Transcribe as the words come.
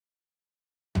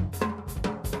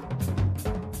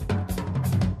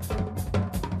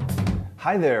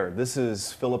Hi there, this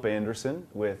is Philip Anderson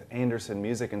with Anderson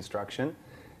Music Instruction,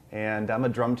 and I'm a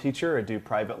drum teacher. I do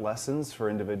private lessons for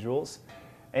individuals,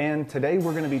 and today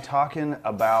we're going to be talking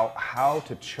about how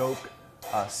to choke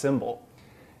a cymbal.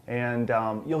 And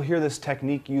you'll hear this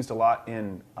technique used a lot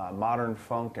in modern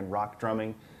funk and rock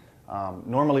drumming.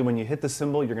 Normally when you hit the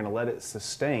cymbal, you're going to let it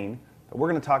sustain, but we're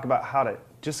going to talk about how to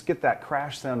just get that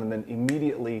crash sound and then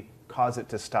immediately cause it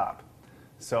to stop.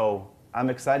 So I'm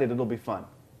excited, it'll be fun.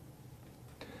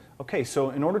 Okay, so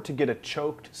in order to get a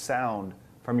choked sound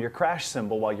from your crash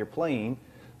cymbal while you're playing,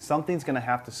 something's going to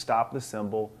have to stop the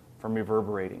cymbal from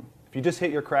reverberating. If you just hit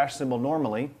your crash cymbal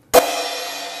normally, it's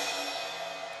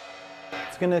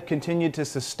going to continue to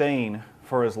sustain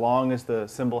for as long as the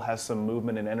cymbal has some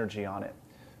movement and energy on it.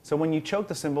 So when you choke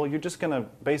the cymbal, you're just going to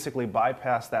basically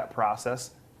bypass that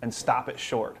process and stop it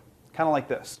short, kind of like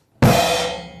this.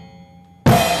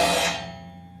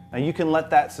 Now you can let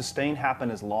that sustain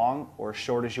happen as long or as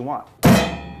short as you want.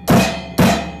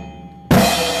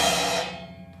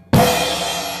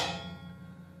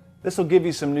 This will give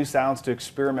you some new sounds to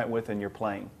experiment with in your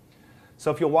playing.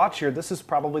 So if you'll watch here, this is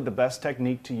probably the best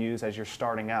technique to use as you're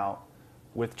starting out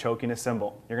with choking a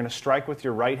cymbal. You're going to strike with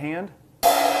your right hand,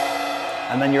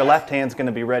 and then your left hand's going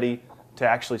to be ready to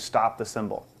actually stop the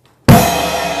cymbal.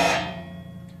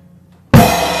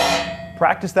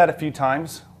 Practice that a few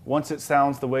times. Once it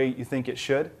sounds the way you think it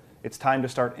should, it's time to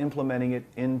start implementing it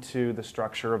into the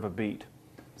structure of a beat.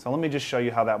 So let me just show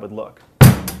you how that would look.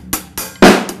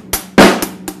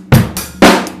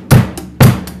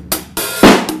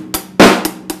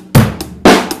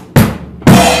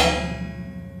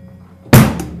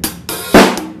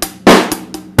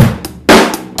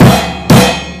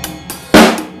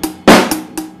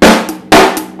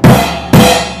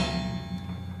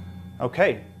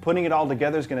 Okay, putting it all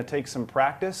together is going to take some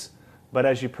practice, but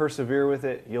as you persevere with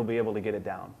it, you'll be able to get it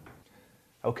down.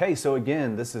 Okay, so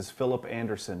again, this is Philip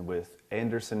Anderson with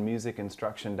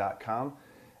AndersonMusicInstruction.com,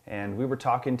 and we were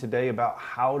talking today about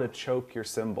how to choke your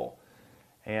cymbal.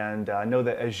 And I know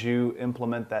that as you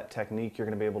implement that technique, you're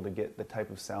going to be able to get the type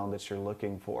of sound that you're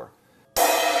looking for.